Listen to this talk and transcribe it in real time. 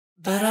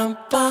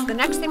The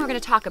next thing we're going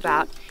to talk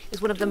about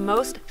is one of the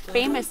most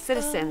famous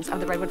citizens of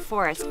the Redwood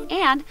Forest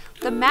and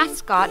the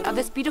mascot of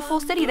this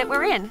beautiful city that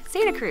we're in,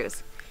 Santa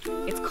Cruz.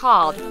 It's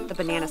called the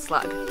banana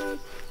slug.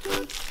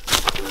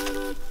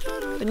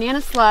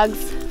 Banana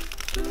slugs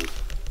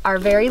are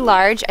very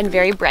large and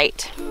very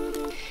bright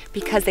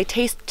because they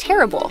taste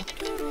terrible.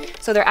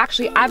 So they're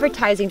actually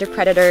advertising to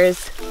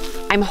predators,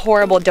 I'm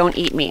horrible, don't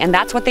eat me. And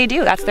that's what they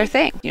do, that's their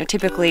thing. You know,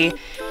 typically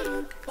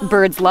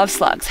birds love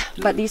slugs,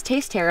 but these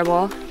taste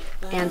terrible.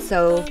 And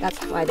so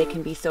that's why they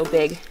can be so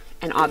big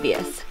and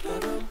obvious.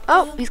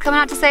 Oh, he's coming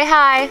out to say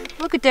hi.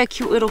 Look at that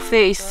cute little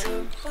face.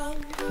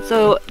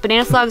 So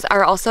banana slugs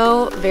are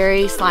also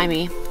very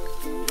slimy.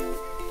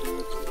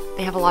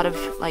 They have a lot of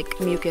like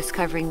mucus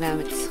covering them.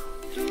 It's,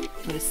 you're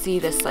gonna see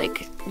this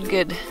like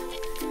good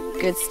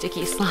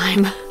sticky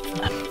slime.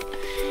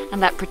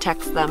 And that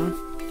protects them.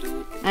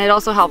 And it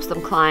also helps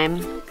them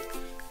climb.